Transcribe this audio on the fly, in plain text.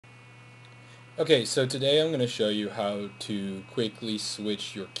Okay, so today I'm going to show you how to quickly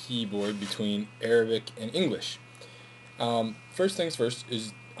switch your keyboard between Arabic and English. First things first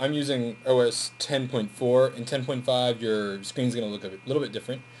is I'm using OS 10.4. In 10.5 your screen's going to look a little bit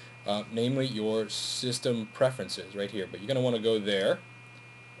different, namely your system preferences right here. But you're going to want to go there,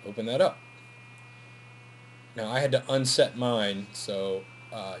 open that up. Now I had to unset mine, so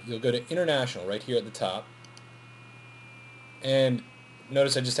you'll go to International right here at the top. And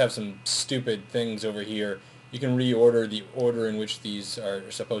notice I just have some stupid things over here. You can reorder the order in which these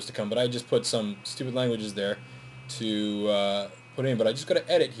are supposed to come, but I just put some stupid languages there to put in. But I just go to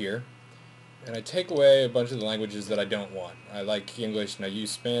Edit here, and I take away a bunch of the languages that I don't want. I like English, and I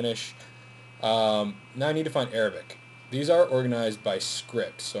use Spanish. Now I need to find Arabic. These are organized by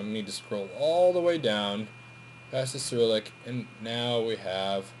script, so I need to scroll all the way down past the Cyrillic, and now we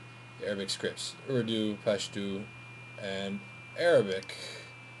have the Arabic scripts. Urdu, Pashto, and Arabic.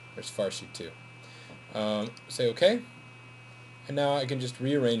 There's Farsi too. Say OK, and now I can just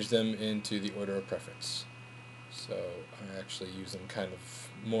rearrange them into the order of preference. So I actually use them kind of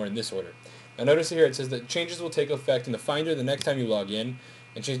more in this order. Now notice here it says that changes will take effect in the Finder the next time you log in,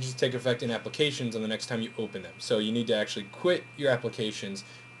 and changes take effect in applications on the next time you open them. So you need to actually quit your applications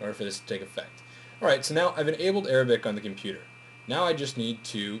in order for this to take effect. Alright, so now I've enabled Arabic on the computer. Now I just need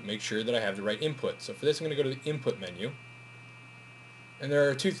to make sure that I have the right input. So for this I'm going to go to the input menu. And there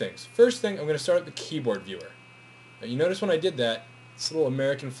are two things. First thing, I'm going to start at the keyboard viewer. Now you notice when I did that, this little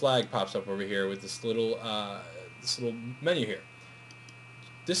American flag pops up over here with this little menu here.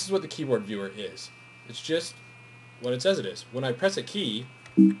 This is what the keyboard viewer is. It's just what it says it is. When I press a key,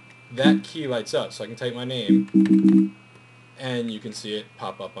 that key lights up. So I can type my name, and you can see it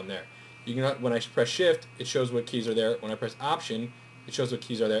pop up on there. You can, when I press Shift, it shows what keys are there. When I press Option, it shows what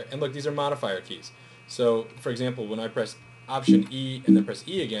keys are there. And look, these are modifier keys. So, for example, when I press Option E and then press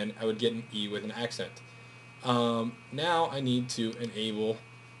E again, I would get an E with an accent. Now I need to enable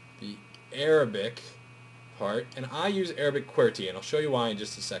the Arabic part, and I use Arabic QWERTY, and I'll show you why in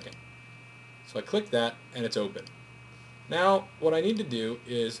just a second. So I click that, and it's open. Now, what I need to do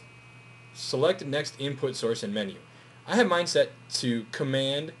is select next input source and menu. I have mine set to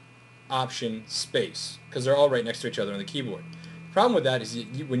Command Option Space because they're all right next to each other on the keyboard. The problem with that is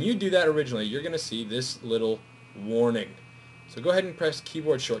when you do that originally, you're going to see this little warning. So go ahead and press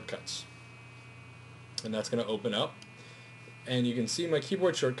keyboard shortcuts, and that's going to open up, and you can see my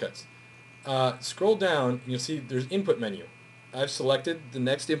keyboard shortcuts. Scroll down and you'll see there's input menu. I've selected the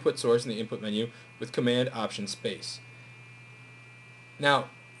next input source in the input menu with Command Option Space. Now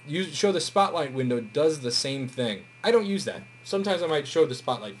show the spotlight window does the same thing. I don't use that. Sometimes I might show the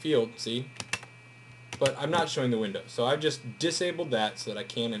spotlight field, see, but I'm not showing the window. So I've just disabled that so that I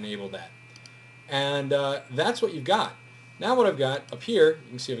can enable that. And that's what you've got. Now what I've got up here, you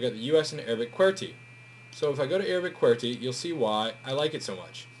can see I've got the US and Arabic QWERTY. So if I go to Arabic QWERTY, you'll see why I like it so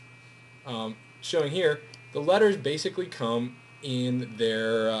much. Showing here, the letters basically come in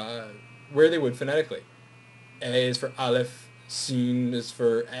their where they would phonetically. A is for Aleph, Sin is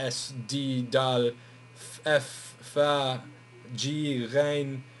for S, D, Dal, F, Fa, G,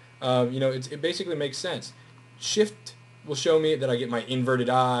 Ghain. It basically makes sense. Shift will show me that I get my inverted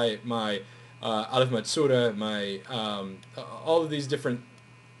I, my Aleph Matsura, my all of these different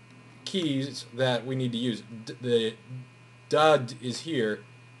keys that we need to use. The Dad is here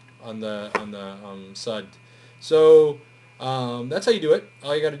on the Sud. So that's how you do it.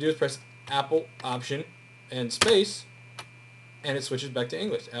 All you got to do is press Apple Option and Space, and it switches back to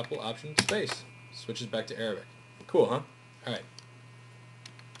English. Apple Option Space switches back to Arabic. Cool, huh? All right.